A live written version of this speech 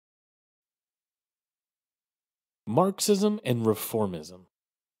Marxism and Reformism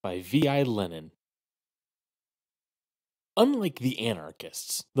by V.I. Lenin. Unlike the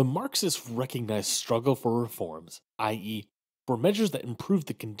anarchists, the Marxists recognize struggle for reforms, i.e., for measures that improve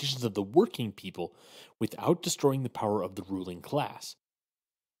the conditions of the working people without destroying the power of the ruling class.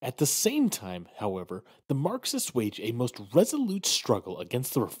 At the same time, however, the Marxists wage a most resolute struggle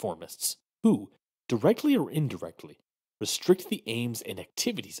against the reformists, who, directly or indirectly, restrict the aims and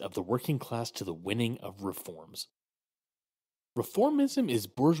activities of the working class to the winning of reforms. Reformism is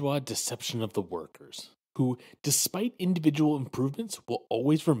bourgeois deception of the workers, who, despite individual improvements, will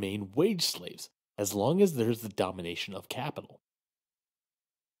always remain wage slaves as long as there is the domination of capital.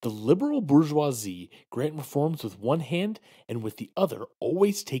 The liberal bourgeoisie grant reforms with one hand and with the other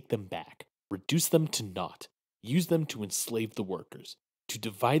always take them back, reduce them to naught, use them to enslave the workers, to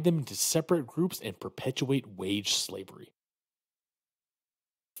divide them into separate groups and perpetuate wage slavery.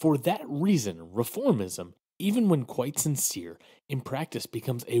 For that reason, reformism, even when quite sincere, in practice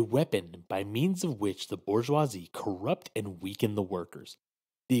becomes a weapon by means of which the bourgeoisie corrupt and weaken the workers.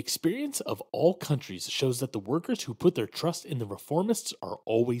 The experience of all countries shows that the workers who put their trust in the reformists are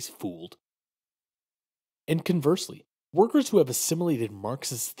always fooled. And conversely, workers who have assimilated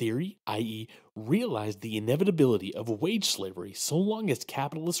Marxist theory, i.e., realized the inevitability of wage slavery so long as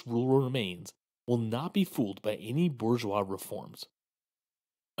capitalist rule remains, will not be fooled by any bourgeois reforms.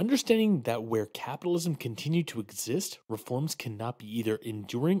 Understanding that where capitalism continued to exist, reforms cannot be either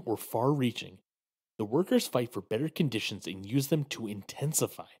enduring or far-reaching, the workers fight for better conditions and use them to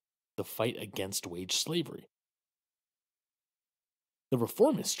intensify the fight against wage slavery. The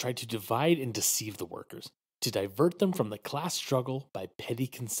reformists tried to divide and deceive the workers, to divert them from the class struggle by petty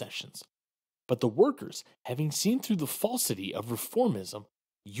concessions. But the workers, having seen through the falsity of reformism,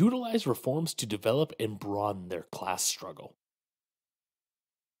 utilized reforms to develop and broaden their class struggle.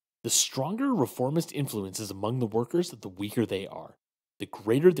 The stronger reformist influence is among the workers, the weaker they are, the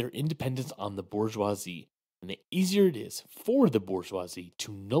greater their independence on the bourgeoisie, and the easier it is for the bourgeoisie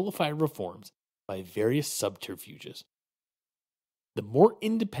to nullify reforms by various subterfuges. The more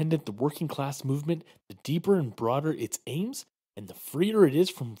independent the working class movement, the deeper and broader its aims, and the freer it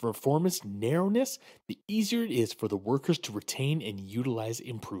is from reformist narrowness, the easier it is for the workers to retain and utilize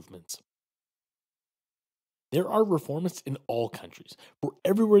improvements. There are reformists in all countries, for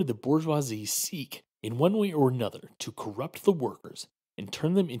everywhere the bourgeoisie seek, in one way or another, to corrupt the workers and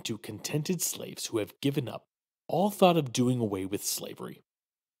turn them into contented slaves who have given up all thought of doing away with slavery.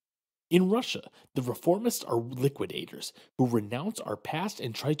 In Russia, the reformists are liquidators who renounce our past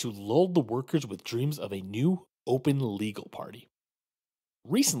and try to lull the workers with dreams of a new, open, legal party.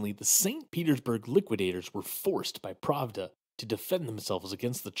 Recently, the St. Petersburg liquidators were forced by Pravda to defend themselves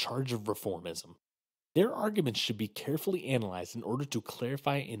against the charge of reformism. Their arguments should be carefully analyzed in order to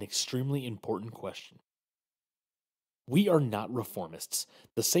clarify an extremely important question. We are not reformists,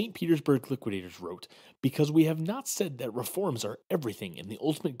 the St. Petersburg liquidators wrote, because we have not said that reforms are everything and the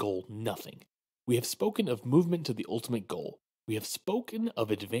ultimate goal nothing. We have spoken of movement to the ultimate goal. We have spoken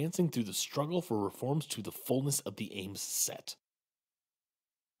of advancing through the struggle for reforms to the fullness of the aims set.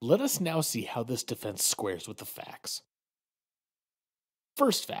 Let us now see how this defense squares with the facts.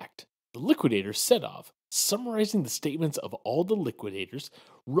 First fact. The liquidator Sedov, summarizing the statements of all the liquidators,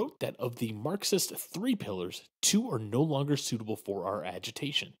 wrote that of the Marxist three pillars, two are no longer suitable for our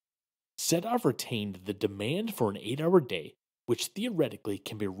agitation. Sedov retained the demand for an 8-hour day, which theoretically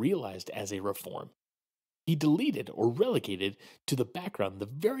can be realized as a reform. He deleted or relegated to the background the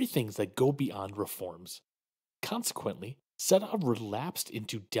very things that go beyond reforms. Consequently, Sedov relapsed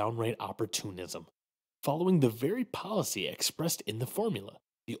into downright opportunism, following the very policy expressed in the formula.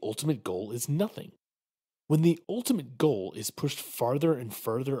 The ultimate goal is nothing. When the ultimate goal is pushed farther and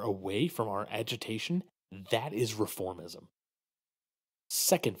further away from our agitation, that is reformism.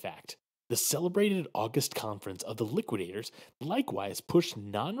 Second fact, the celebrated August conference of the liquidators likewise pushed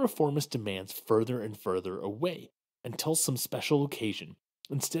non-reformist demands further and further away until some special occasion,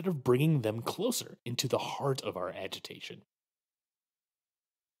 instead of bringing them closer into the heart of our agitation.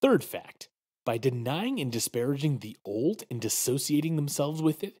 Third fact, by denying and disparaging the old and dissociating themselves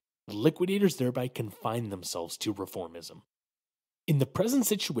with it, the liquidators thereby confine themselves to reformism. In the present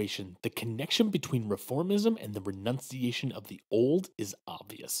situation, the connection between reformism and the renunciation of the old is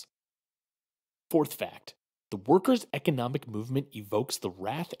obvious. Fourth fact, the workers' economic movement evokes the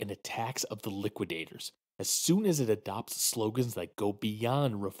wrath and attacks of the liquidators as soon as it adopts slogans that go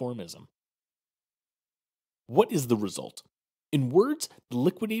beyond reformism. What is the result? In words, the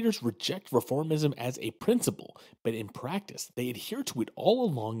liquidators reject reformism as a principle, but in practice, they adhere to it all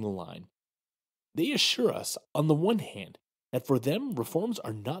along the line. They assure us, on the one hand, that for them reforms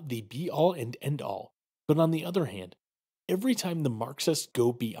are not the be-all and end-all, But on the other hand, every time the Marxists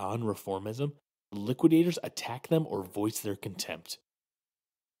go beyond reformism, the liquidators attack them or voice their contempt.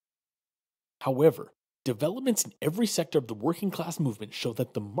 However, developments in every sector of the working class movement show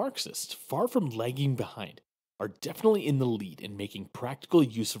that the Marxists, far from lagging behind, are definitely in the lead in making practical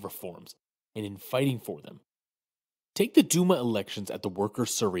use of reforms and in fighting for them. Take the Duma elections at the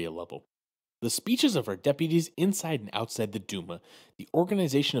workers' Syria level. The speeches of our deputies inside and outside the Duma, the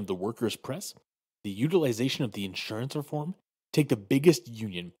organization of the workers' press, the utilization of the insurance reform, take the biggest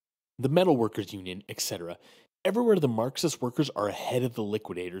union, the metal workers' union, etc. Everywhere the Marxist workers are ahead of the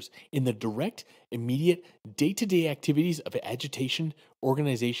liquidators in the direct, immediate, day-to-day activities of agitation,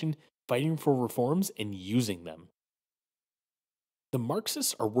 organization, fighting for reforms, and using them. The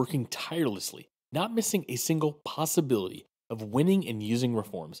Marxists are working tirelessly, not missing a single possibility of winning and using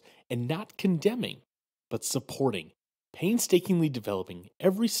reforms, and not condemning, but supporting, painstakingly developing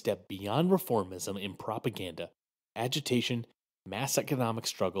every step beyond reformism in propaganda, agitation, mass economic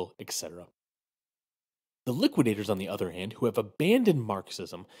struggle, etc. The liquidators, on the other hand, who have abandoned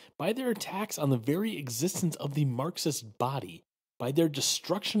Marxism by their attacks on the very existence of the Marxist body, by their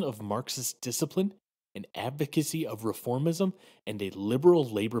destruction of Marxist discipline, and advocacy of reformism, and a liberal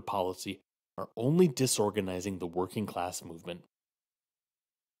labor policy, are only disorganizing the working class movement.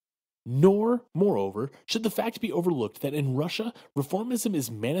 Nor, moreover, should the fact be overlooked that in Russia, reformism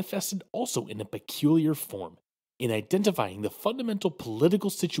is manifested also in a peculiar form, in identifying the fundamental political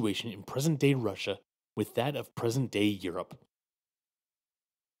situation in present day Russia with that of present day Europe.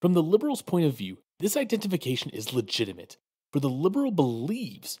 From the liberal's point of view, this identification is legitimate, for the liberal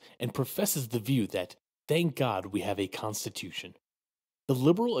believes and professes the view that, thank God, we have a constitution. The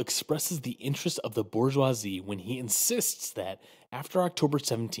liberal expresses the interests of the bourgeoisie when he insists that, after October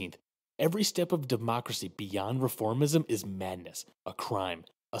 17th, every step of democracy beyond reformism is madness, a crime,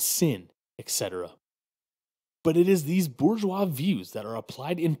 a sin, etc. But it is these bourgeois views that are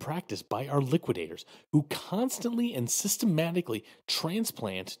applied in practice by our liquidators, who constantly and systematically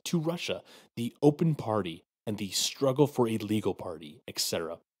transplant to Russia the open party and the struggle for a legal party,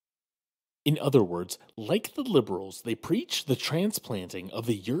 etc. In other words, like the liberals, they preach the transplanting of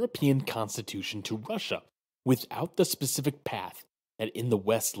the European constitution to Russia without the specific path that in the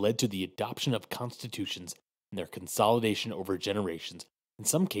West led to the adoption of constitutions and their consolidation over generations, in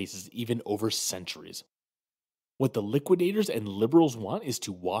some cases even over centuries. What the liquidators and liberals want is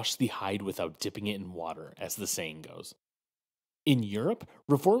to wash the hide without dipping it in water, as the saying goes. In Europe,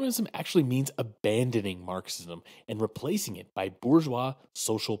 reformism actually means abandoning Marxism and replacing it by bourgeois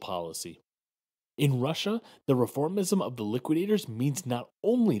social policy. In Russia, the reformism of the liquidators means not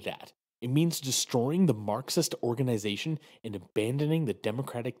only that, it means destroying the Marxist organization and abandoning the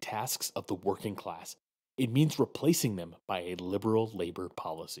democratic tasks of the working class. It means replacing them by a liberal labor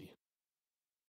policy.